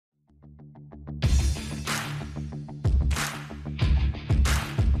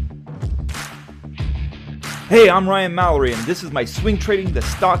Hey, I'm Ryan Mallory, and this is my Swing Trading the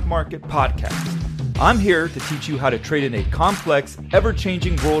Stock Market podcast. I'm here to teach you how to trade in a complex,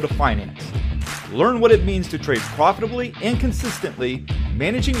 ever-changing world of finance. Learn what it means to trade profitably and consistently,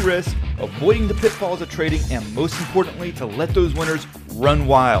 managing risk, avoiding the pitfalls of trading, and most importantly, to let those winners run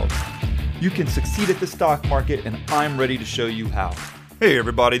wild. You can succeed at the stock market, and I'm ready to show you how. Hey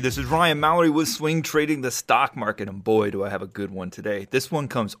everybody, this is Ryan Mallory with Swing Trading the Stock Market, and boy do I have a good one today. This one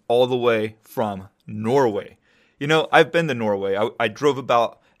comes all the way from Norway. You know, I've been to Norway. I drove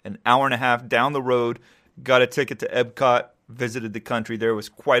about an hour and a half down the road, got a ticket to Epcot, visited the country there. It was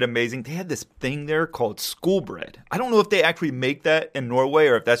quite amazing. They had this thing there called Skullbread. I don't know if they actually make that in Norway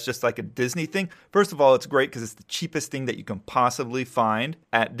or if that's just like a Disney thing. First of all, it's great because it's the cheapest thing that you can possibly find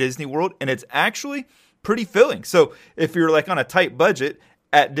at Disney World, and it's actually pretty filling. So if you're like on a tight budget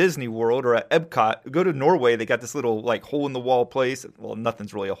at Disney World or at Epcot, go to Norway. They got this little like hole in the wall place. Well,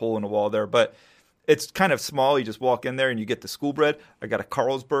 nothing's really a hole in the wall there, but it's kind of small. You just walk in there and you get the Skullbread. I got a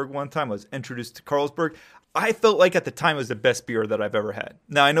Carlsberg one time. I was introduced to Carlsberg. I felt like at the time it was the best beer that I've ever had.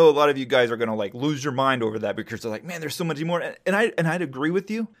 Now, I know a lot of you guys are going to like lose your mind over that because they're like, man, there's so much more. And I'd agree with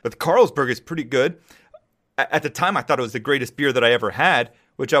you. But the Carlsberg is pretty good. At the time, I thought it was the greatest beer that I ever had,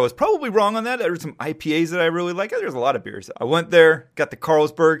 which I was probably wrong on that. There were some IPAs that I really like. There's a lot of beers. I went there, got the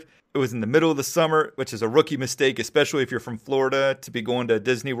Carlsberg. It was in the middle of the summer, which is a rookie mistake, especially if you're from Florida, to be going to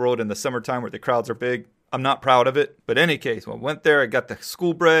Disney World in the summertime where the crowds are big. I'm not proud of it. But in any case, when I went there, I got the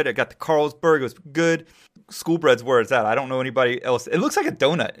Skullbread. I got the Carlsberg. It was good. Skullbread's where it's at. I don't know anybody else. It looks like a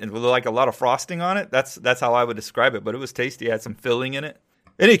donut and with like a lot of frosting on it. That's how I would describe it, but it was tasty. It had some filling in it.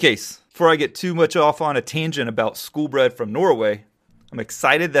 In any case, before I get too much off on a tangent about Skullbread from Norway, I'm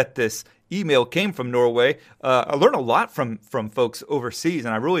excited that this email came from Norway. I learn a lot from folks overseas,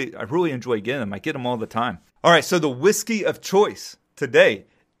 and I really enjoy getting them. I get them all the time. All right, so the whiskey of choice today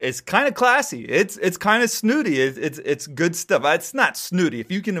is kind of classy. It's kind of snooty. It's good stuff. It's not snooty.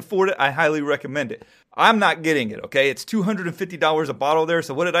 If you can afford it, I highly recommend it. I'm not getting it, okay? It's $250 a bottle there.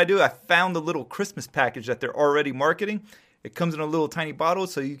 So what did I do? I found the little Christmas package that they're already marketing. It comes in a little tiny bottle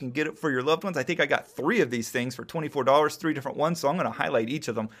so you can get it for your loved ones. I think I got 3 of these things for $24, 3 different ones. So I'm going to highlight each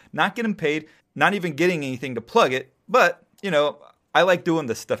of them. Not getting paid, not even getting anything to plug it. But, you know, I like doing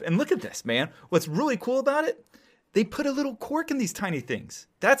this stuff. And look at this, man. What's really cool about it? They put a little cork in these tiny things.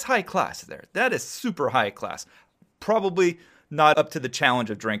 That's high class there. That is super high class. Probably not up to the challenge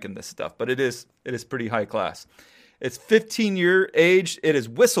of drinking this stuff, but it is pretty high class. It's 15-year aged. It is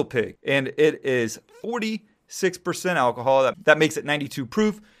Whistle Pig, and it is 46% alcohol. That makes it 92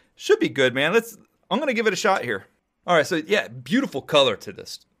 proof. Should be good, man. I'm going to give it a shot here. All right, so yeah, beautiful color to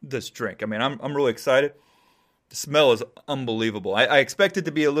this drink. I mean, I'm really excited. The smell is unbelievable. I expect it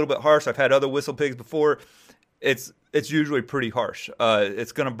to be a little bit harsh. I've had other Whistle Pigs before. It's usually pretty harsh.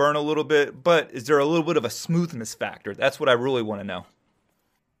 It's going to burn a little bit, but is there a little bit of a smoothness factor? That's what I really want to know.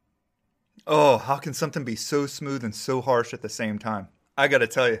 Oh, how can something be so smooth and so harsh at the same time? I got to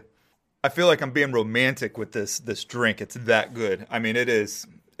tell you, I feel like I'm being romantic with this drink. It's that good. I mean, it's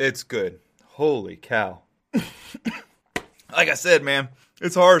good. Holy cow. Like I said, man,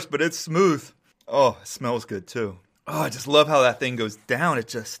 it's harsh, but it's smooth. Oh, it smells good too. Oh, I just love how that thing goes down. It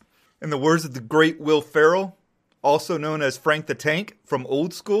just, in the words of the great Will Ferrell, also known as Frank the Tank from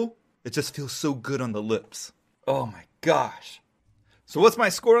Old School, it just feels so good on the lips. Oh my gosh. So what's my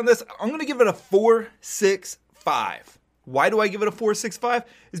score on this? I'm going to give it a 4.65. Why do I give it a 4.65?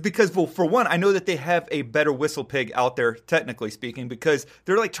 Is because, well, for one, I know that they have a better Whistle Pig out there, technically speaking, because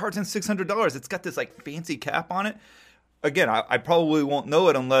they're like charging $600. It's got this like fancy cap on it. Again, I probably won't know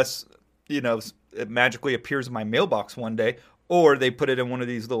it unless, you know, it magically appears in my mailbox one day, or they put it in one of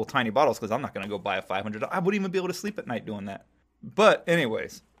these little tiny bottles, because I'm not going to go buy a $500. I wouldn't even be able to sleep at night doing that. But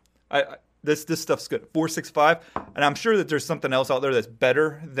anyways, this stuff's good. 4.65, and I'm sure that there's something else out there that's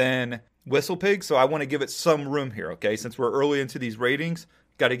better than Whistle Pig, so I want to give it some room here, okay? Since we're early into these ratings,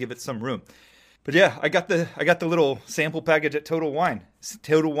 got to give it some room. But yeah, I got the little sample package at Total Wine. Is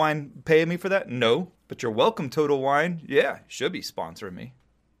Total Wine paying me for that? No, but you're welcome, Total Wine. Yeah, should be sponsoring me.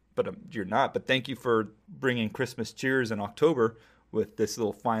 But you're not. But thank you for bringing Christmas cheers in October with this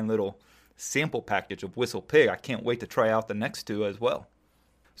little fine little sample package of Whistle Pig. I can't wait to try out the next 2 as well.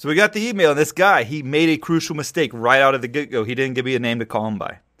 So we got the email, and this guy, he made a crucial mistake right out of the get-go. He didn't give me a name to call him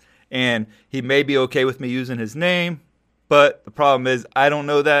by. And he may be okay with me using his name, but the problem is I don't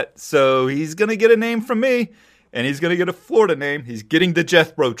know that. So he's going to get a name from me, and he's going to get a Florida name. He's getting the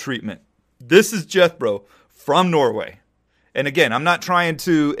Jethro treatment. This is Jethro from Norway. And again, I'm not trying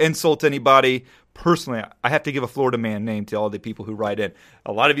to insult anybody personally, I have to give a Florida man name to all the people who write in.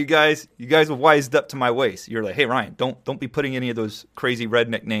 A lot of you guys have wised up to my ways. You're like, hey, Ryan, don't be putting any of those crazy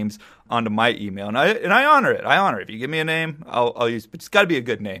redneck names onto my email. And I honor it. I honor it. If you give me a name, I'll use it. But it's got to be a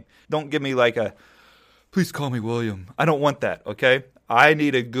good name. Don't give me like please call me William. I don't want that, okay? I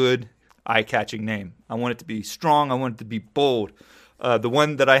need a good, eye-catching name. I want it to be strong. I want it to be bold. The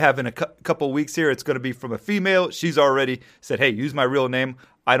one that I have in a couple of weeks here, it's going to be from a female. She's already said, hey, use my real name.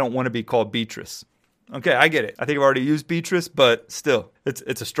 I don't want to be called Beatrice. Okay, I get it. I think I've already used Beatrice, but still,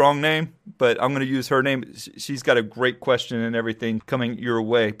 it's a strong name, but I'm going to use her name. She's got a great question and everything coming your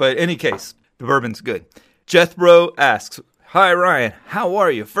way. But in any case, the bourbon's good. Jethro asks, hi, Ryan. How are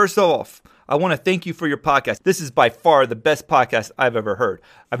you? First off, I want to thank you for your podcast. This is by far the best podcast I've ever heard.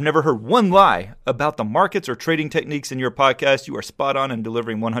 I've never heard one lie about the markets or trading techniques in your podcast. You are spot on and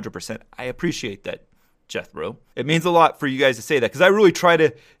delivering 100%. I appreciate that, Jethro. It means a lot for you guys to say that because I really try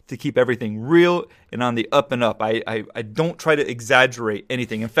to keep everything real and on the up and up. I don't try to exaggerate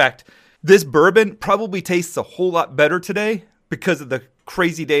anything. In fact, this bourbon probably tastes a whole lot better today because of the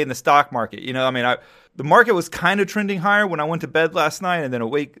crazy day in the stock market. The market was kind of trending higher when I went to bed last night, and then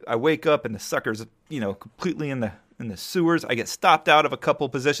I wake up and the sucker's, completely in the sewers. I get stopped out of a couple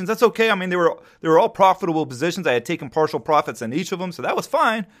positions. That's okay. I mean, they were all profitable positions. I had taken partial profits in each of them, so that was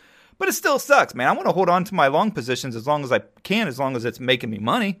fine. But it still sucks, man. I want to hold on to my long positions as long as I can, as long as it's making me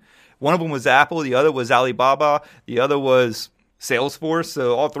money. One of them was Apple. The other was Alibaba. The other was Salesforce.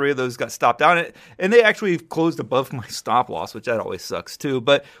 So all three of those got stopped out. And they actually closed above my stop loss, which that always sucks too.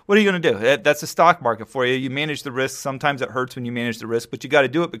 But what are you going to do? That's the stock market for you. You manage the risk. Sometimes it hurts when you manage the risk, but you got to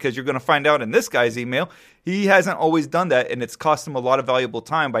do it because you're going to find out in this guy's email, he hasn't always done that. And it's cost him a lot of valuable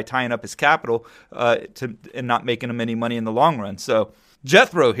time by tying up his capital and not making him any money in the long run. So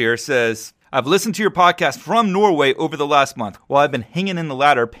Jethro here says, I've listened to your podcast from Norway over the last month while I've been hanging in the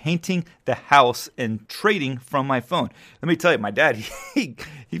ladder, painting the house, and trading from my phone. Let me tell you, my dad, he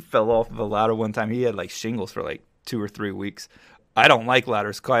fell off of a ladder one time. He had like shingles for like 2 or 3 weeks. I don't like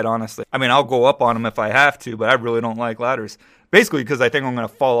ladders, quite honestly. I mean, I'll go up on them if I have to, but I really don't like ladders. Basically because I think I'm going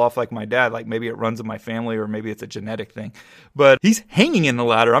to fall off like my dad. Like maybe it runs in my family or maybe it's a genetic thing. But he's hanging in the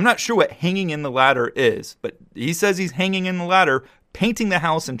ladder. I'm not sure what hanging in the ladder is, but he says he's hanging in the ladder, painting the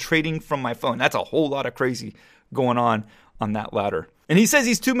house and trading from my phone. That's a whole lot of crazy going on that ladder. And he says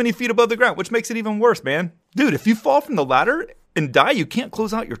he's too many feet above the ground, which makes it even worse, man. Dude, if you fall from the ladder and die, you can't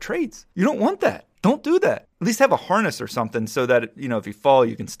close out your trades. You don't want that. Don't do that. At least have a harness or something so that, if you fall,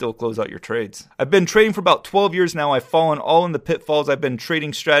 you can still close out your trades. I've been trading for about 12 years now. I've fallen all in the pitfalls. I've been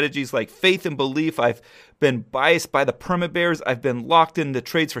trading strategies like faith and belief. I've been biased by the perma bears. I've been locked into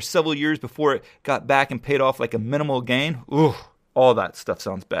trades for several years before it got back and paid off like a minimal gain. Ooh, all that stuff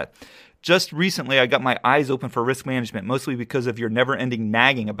sounds bad. Just recently, I got my eyes open for risk management, mostly because of your never-ending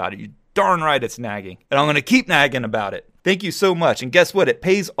nagging about it. You darn right it's nagging. And I'm going to keep nagging about it. Thank you so much. And guess what? It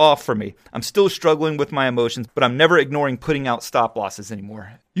pays off for me. I'm still struggling with my emotions, but I'm never ignoring putting out stop losses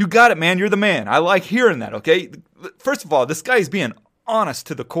anymore. You got it, man. You're the man. I like hearing that, okay? First of all, this guy is being honest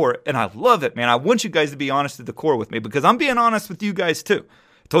to the core, and I love it, man. I want you guys to be honest to the core with me because I'm being honest with you guys too.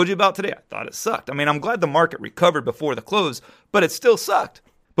 I told you about today. I thought it sucked. I mean, I'm glad the market recovered before the close, but it still sucked.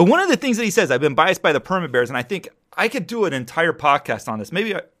 But one of the things that he says, I've been biased by the perma bears, and I think I could do an entire podcast on this.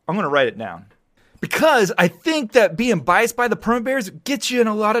 Maybe I'm going to write it down. Because I think that being biased by the perma bears gets you in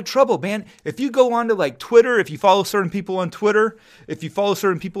a lot of trouble, man. If you go on to like Twitter, if you follow certain people on Twitter, if you follow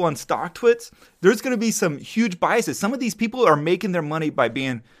certain people on StockTwits, there's going to be some huge biases. Some of these people are making their money by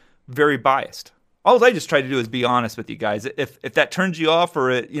being very biased. All I just try to do is be honest with you guys. If that turns you off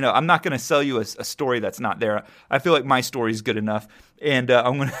or, I'm not going to sell you a story that's not there. I feel like my story is good enough, and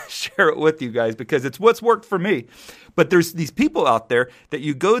I'm going to share it with you guys because it's what's worked for me. But there's these people out there that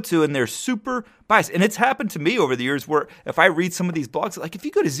you go to, and they're super biased. And it's happened to me over the years where if I read some of these blogs, like if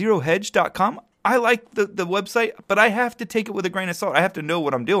you go to zerohedge.com, I like the website, but I have to take it with a grain of salt. I have to know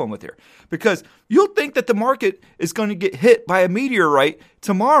what I'm dealing with here because you'll think that the market is going to get hit by a meteorite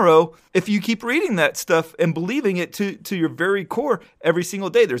tomorrow if you keep reading that stuff and believing it to your very core every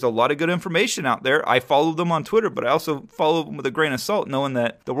single day. There's a lot of good information out there. I follow them on Twitter, but I also follow them with a grain of salt, knowing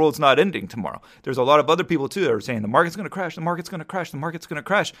that the world's not ending tomorrow. There's a lot of other people too that are saying the market's going to crash, the market's going to crash, the market's going to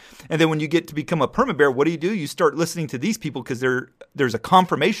crash. And then when you get to become a perma bear, what do? You start listening to these people because there's a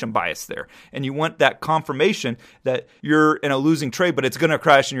confirmation bias there. And you want that confirmation that you're in a losing trade, but it's going to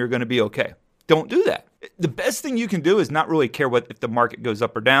crash and you're going to be okay. Don't do that. The best thing you can do is not really care if the market goes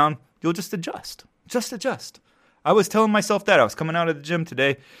up or down. You'll just adjust. Just adjust. I was telling myself that. I was coming out of the gym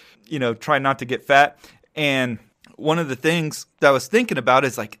today, trying not to get fat. And one of the things that I was thinking about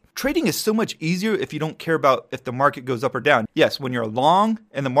is like, trading is so much easier if you don't care about if the market goes up or down. Yes, when you're long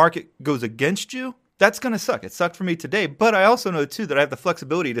and the market goes against you, that's going to suck. It sucked for me today, but I also know too that I have the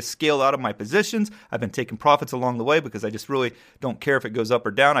flexibility to scale out of my positions. I've been taking profits along the way because I just really don't care if it goes up or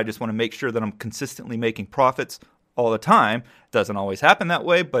down. I just want to make sure that I'm consistently making profits all the time. It doesn't always happen that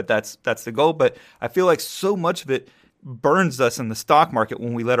way, but that's the goal. But I feel like so much of it burns us in the stock market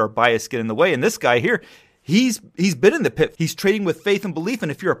when we let our bias get in the way. And this guy here, He's been in the pit. He's trading with faith and belief.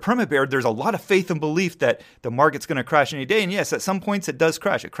 And if you're a perma bear, there's a lot of faith and belief that the market's going to crash any day. And yes, at some points it does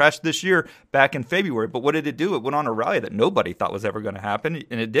crash. It crashed this year back in February. But what did it do? It went on a rally that nobody thought was ever going to happen.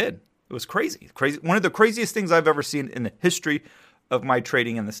 And it did. It was crazy. Crazy. One of the craziest things I've ever seen in the history of my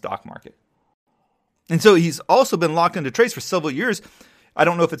trading in the stock market. And so he's also been locked into trades for several years. I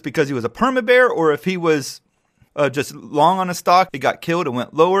don't know if it's because he was a perma bear or if he was just long on a stock. It got killed and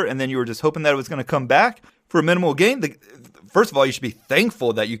went lower, and then you were just hoping that it was going to come back for a minimal gain. First of all, you should be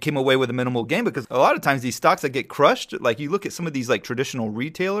thankful that you came away with a minimal gain, because a lot of times these stocks that get crushed, like you look at some of these like traditional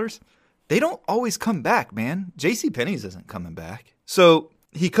retailers, they don't always come back, man. JCPenney's isn't coming back. So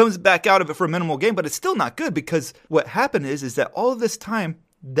he comes back out of it for a minimal gain, but it's still not good, because what happened is that all of this time,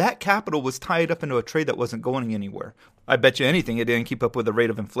 that capital was tied up into a trade that wasn't going anywhere. I bet you anything it didn't keep up with the rate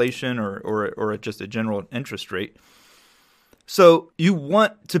of inflation or just a general interest rate. So you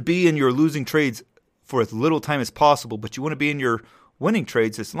want to be in your losing trades for as little time as possible, but you want to be in your winning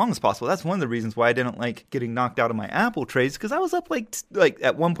trades as long as possible. That's one of the reasons why I didn't like getting knocked out of my Apple trades, because I was up like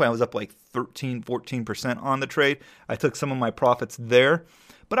at one point I was up like 13, 14% on the trade. I took some of my profits there.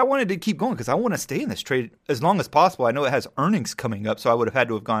 But I wanted to keep going because I want to stay in this trade as long as possible. I know it has earnings coming up, so I would have had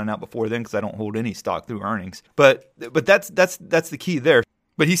to have gone out before then because I don't hold any stock through earnings. But that's the key there.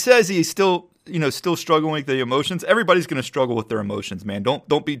 But he says he's still struggling with the emotions. Everybody's going to struggle with their emotions, man.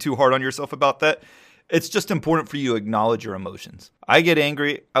 Don't be too hard on yourself about that. It's just important for you to acknowledge your emotions. I get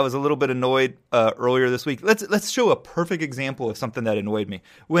angry. I was a little bit annoyed earlier this week. Let's show a perfect example of something that annoyed me.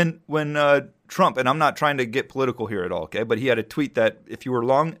 When Trump, and I'm not trying to get political here at all, okay, but he had a tweet that if you were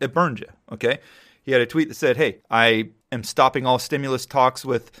long, it burned you, okay? He had a tweet that said, hey, I am stopping all stimulus talks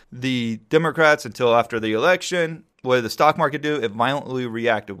with the Democrats until after the election. What did the stock market do? It violently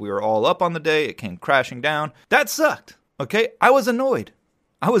reacted. We were all up on the day. It came crashing down. That sucked, okay? I was annoyed.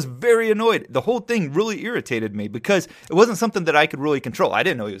 I was very annoyed. The whole thing really irritated me because it wasn't something that I could really control. I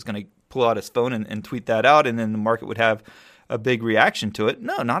didn't know he was going to pull out his phone and tweet that out, and then the market would have a big reaction to it.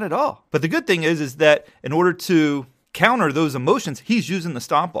 No, not at all. But the good thing is that in order to counter those emotions, he's using the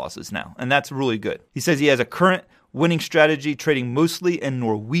stop losses now, and that's really good. He says he has a current winning strategy trading mostly in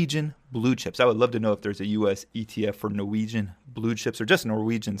Norwegian blue chips. I would love to know if there's a U.S. ETF for Norwegian blue chips or just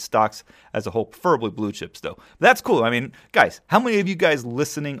Norwegian stocks as a whole, preferably blue chips though. But that's cool. I mean, guys, how many of you guys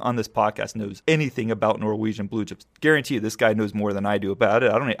listening on this podcast knows anything about Norwegian blue chips? Guarantee you this guy knows more than I do about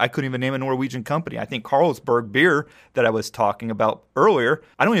it. I couldn't even name a Norwegian company. I think Carlsberg beer that I was talking about earlier,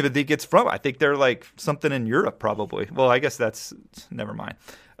 I don't even think it's from. I think they're like something in Europe probably. Well, I guess that's, never mind.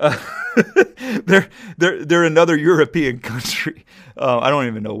 They're another European country. I don't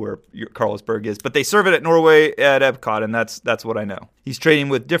even know where Carlsberg is, but they serve it at Norway at Epcot, and that's what I know. He's trading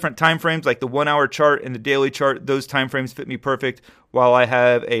with different time frames, like the 1 hour chart and the daily chart. Those time frames fit me perfect, while I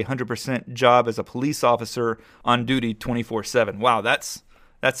have a 100% job as a police officer on duty 24/7. Wow, that's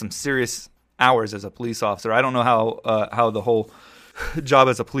some serious hours as a police officer. I don't know how the whole job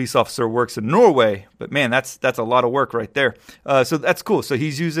as a police officer works in Norway, but man, that's a lot of work right there. So that's cool. So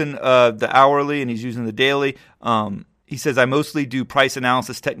he's using the hourly and he's using the daily. He says, I mostly do price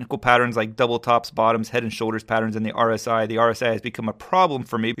analysis, technical patterns like double tops, bottoms, head and shoulders patterns in the RSI. The RSI has become a problem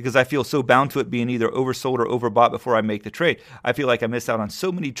for me because I feel so bound to it being either oversold or overbought before I make the trade. I feel like I miss out on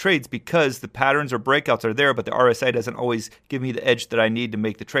so many trades because the patterns or breakouts are there, but the RSI doesn't always give me the edge that I need to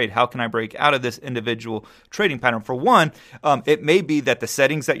make the trade. How can I break out of this individual trading pattern? For one, it may be that the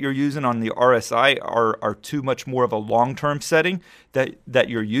settings that you're using on the RSI are too much more of a long-term setting that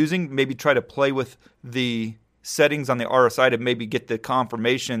you're using. Maybe try to play with the settings on the RSI to maybe get the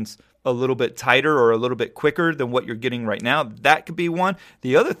confirmations a little bit tighter or a little bit quicker than what you're getting right now. That could be one.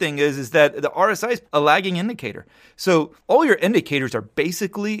 The other thing is that the RSI is a lagging indicator. So all your indicators are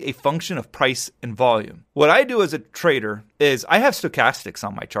basically a function of price and volume. What I do as a trader is I have stochastics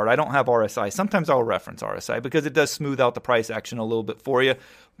on my chart. I don't have RSI. Sometimes I'll reference RSI because it does smooth out the price action a little bit for you.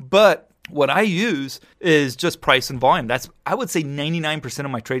 But what I use is just price and volume. I would say 99%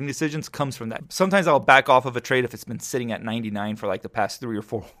 of my trading decisions comes from that. Sometimes I'll back off of a trade if it's been sitting at 99 for like the past 3 or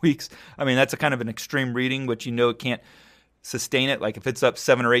 4 weeks. I mean, that's a kind of an extreme reading, which it can't sustain it. Like if it's up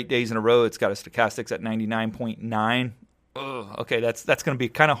 7 or 8 days in a row, it's got a stochastics at 99.9. oh, okay, that's going to be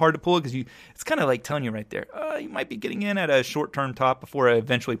kind of hard to pull because it's kind of like telling you right there, you might be getting in at a short-term top before it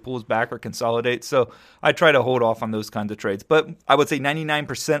eventually pulls back or consolidates. So I try to hold off on those kinds of trades. But I would say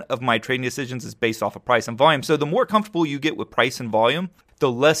 99% of my trading decisions is based off of price and volume. So the more comfortable you get with price and volume,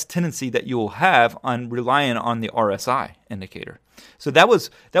 the less tendency that you will have on relying on the RSI indicator. So that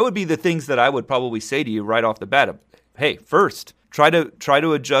would be the things that I would probably say to you right off the bat. Hey, first, try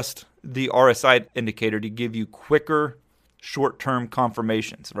to adjust the RSI indicator to give you quicker short-term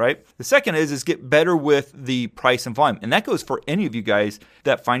confirmations, right? The second is get better with the price and volume. And that goes for any of you guys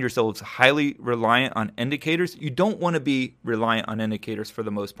that find yourselves highly reliant on indicators. You don't want to be reliant on indicators for the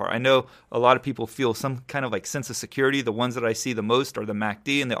most part. I know a lot of people feel some kind of like sense of security. The ones that I see the most are the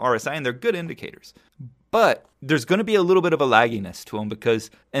MACD and the RSI, and they're good indicators. But there's going to be a little bit of a lagginess to them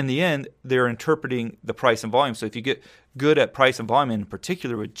because in the end, they're interpreting the price and volume. So if you get good at price and volume, in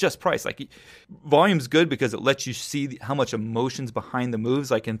particular with just price, like volume's good because it lets you see how much emotion's behind the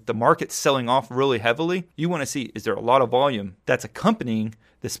moves. Like if the market's selling off really heavily, you want to see, is there a lot of volume that's accompanying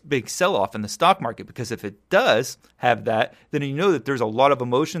this big sell-off in the stock market? Because if it does have that, then you know that there's a lot of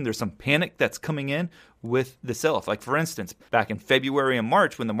emotion. There's some panic that's coming in with the sell-off. Like for instance, back in February and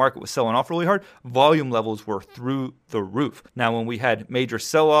March when the market was selling off really hard, volume levels were through the roof. Now when we had major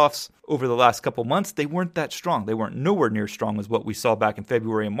sell-offs over the last couple months, they weren't that strong. They weren't nowhere near strong as what we saw back in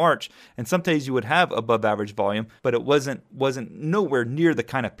February and March. And some days you would have above average volume, but it wasn't nowhere near the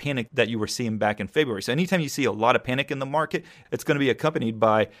kind of panic that you were seeing back in February. So anytime you see a lot of panic in the market, it's going to be accompanied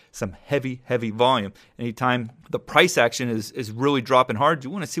by some heavy volume. Anytime the price action is really dropping hard,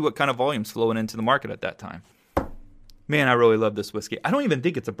 you want to see what kind of volume's flowing into the market at that time. Man, I really love this whiskey. I don't even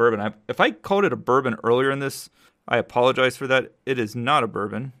think it's a bourbon. If I called it a bourbon earlier in this, I apologize for that. It is not a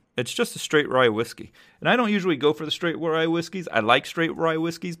bourbon. It's just a straight rye whiskey. And I don't usually go for the straight rye whiskeys. I like straight rye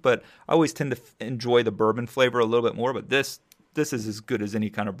whiskeys, but I always tend to enjoy the bourbon flavor a little bit more. But this is as good as any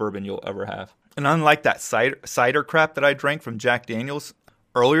kind of bourbon you'll ever have. And unlike that cider crap that I drank from Jack Daniel's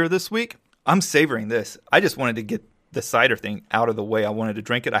earlier this week, I'm savoring this. I just wanted to get the cider thing out of the way. I wanted to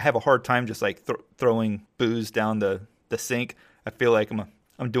drink it. I have a hard time just like throwing booze down the sink. I feel like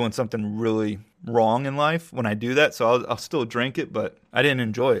I'm doing something really wrong in life when I do that. So I'll still drink it, but I didn't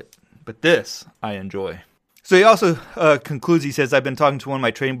enjoy it. But this, I enjoy. So he also concludes, he says, I've been talking to one of my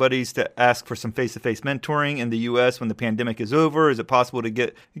trading buddies to ask for some face-to-face mentoring in the U.S. when the pandemic is over. Is it possible to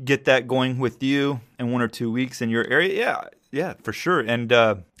get that going with you in 1 or 2 weeks in your area? Yeah, for sure. And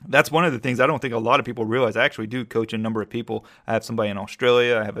that's one of the things I don't think a lot of people realize. I actually do coach a number of people. I have somebody in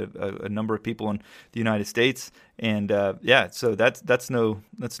Australia. I have a number of people in the United States. And so that's no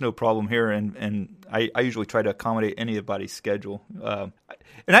problem here. And I usually try to accommodate anybody's schedule.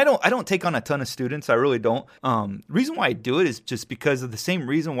 And I don't take on a ton of students. I really don't. The reason why I do it is just because of the same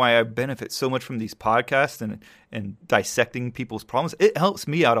reason why I benefit so much from these podcasts and dissecting people's problems. It helps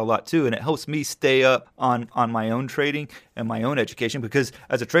me out a lot too, and it helps me stay up on my own trading and my own education, because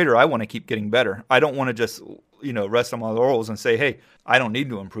as a trader, I want to keep getting better. I don't want to just rest on my laurels and say, hey, I don't need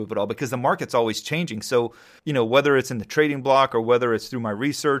to improve at all, because the market's always changing. So, whether it's in the trading block or whether it's through my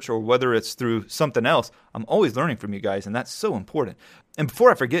research or whether it's through something else, I'm always learning from you guys, and that's so important. And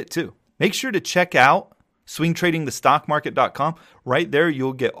before I forget too, make sure to check out swingtradingthestockmarket.com. Right there,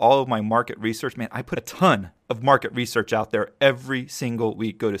 you'll get all of my market research. Man, I put a ton of market research out there every single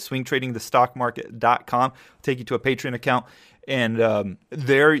week. Go to swingtradingthestockmarket.com, take you to a Patreon account, and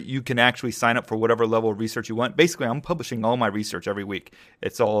there you can actually sign up for whatever level of research you want. Basically, I'm publishing all my research every week.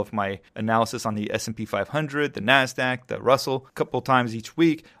 It's all of my analysis on the S&P 500, the NASDAQ, the Russell, a couple times each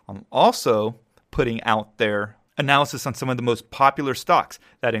week. I'm also putting out there analysis on some of the most popular stocks.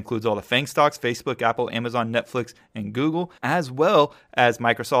 That includes all the FANG stocks, Facebook, Apple, Amazon, Netflix, and Google, as well as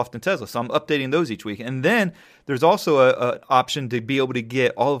Microsoft and Tesla. So I'm updating those each week. And then there's also an option to be able to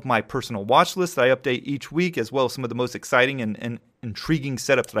get all of my personal watch lists that I update each week, as well as some of the most exciting and intriguing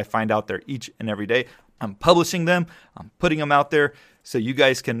setups that I find out there each and every day. I'm publishing them. I'm putting them out there so you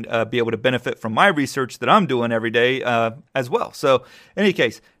guys can be able to benefit from my research that I'm doing every day as well. So in any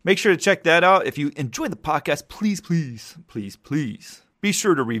case, make sure to check that out. If you enjoy the podcast, please be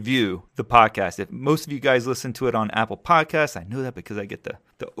sure to review the podcast. If most of you guys listen to it on Apple Podcasts, I know that because I get the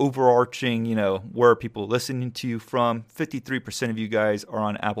overarching, where are people listening to you from. 53% of you guys are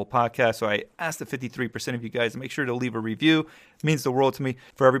on Apple Podcasts. So I asked the 53% of you guys to make sure to leave a review. It means the world to me.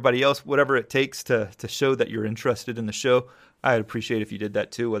 For everybody else, whatever it takes to show that you're interested in the show, I'd appreciate if you did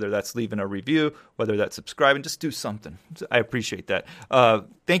that too, whether that's leaving a review, whether that's subscribing, just do something. I appreciate that.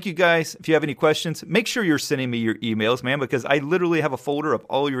 Thank you guys. If you have any questions, make sure you're sending me your emails, man, because I literally have a folder of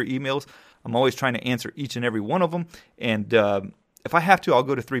all your emails. I'm always trying to answer each and every one of them. And if I have to, I'll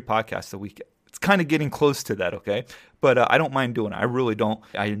go to 3 podcasts a week. It's kind of getting close to that, okay? But I don't mind doing it. I really don't.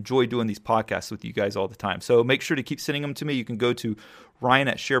 I enjoy doing these podcasts with you guys all the time. So make sure to keep sending them to me. You can go to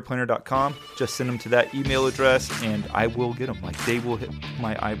ryan@shareplanner.com. Just send them to that email address, and I will get them. Like, they will hit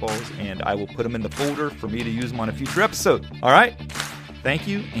my eyeballs, and I will put them in the folder for me to use them on a future episode. All right? Thank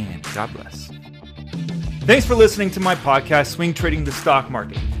you, and God bless. Thanks for listening to my podcast, Swing Trading the Stock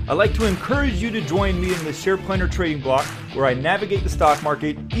Market. I'd like to encourage you to join me in the SharePlanner Trading Block, where I navigate the stock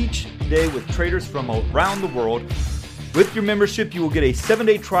market each day with traders from around the world. With your membership, you will get a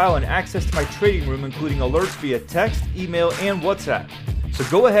 7-day trial and access to my trading room, including alerts via text, email, and WhatsApp. So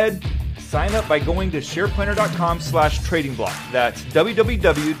go ahead, sign up by going to shareplanner.com/trading-block. That's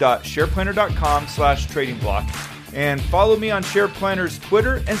www.shareplanner.com/trading-block. And follow me on SharePlanner's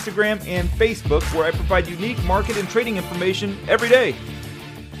Twitter, Instagram, and Facebook, where I provide unique market and trading information every day.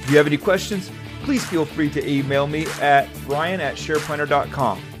 If you have any questions, please feel free to email me at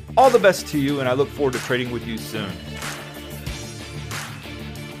ryan@shareplanner.com. All the best to you, and I look forward to trading with you soon.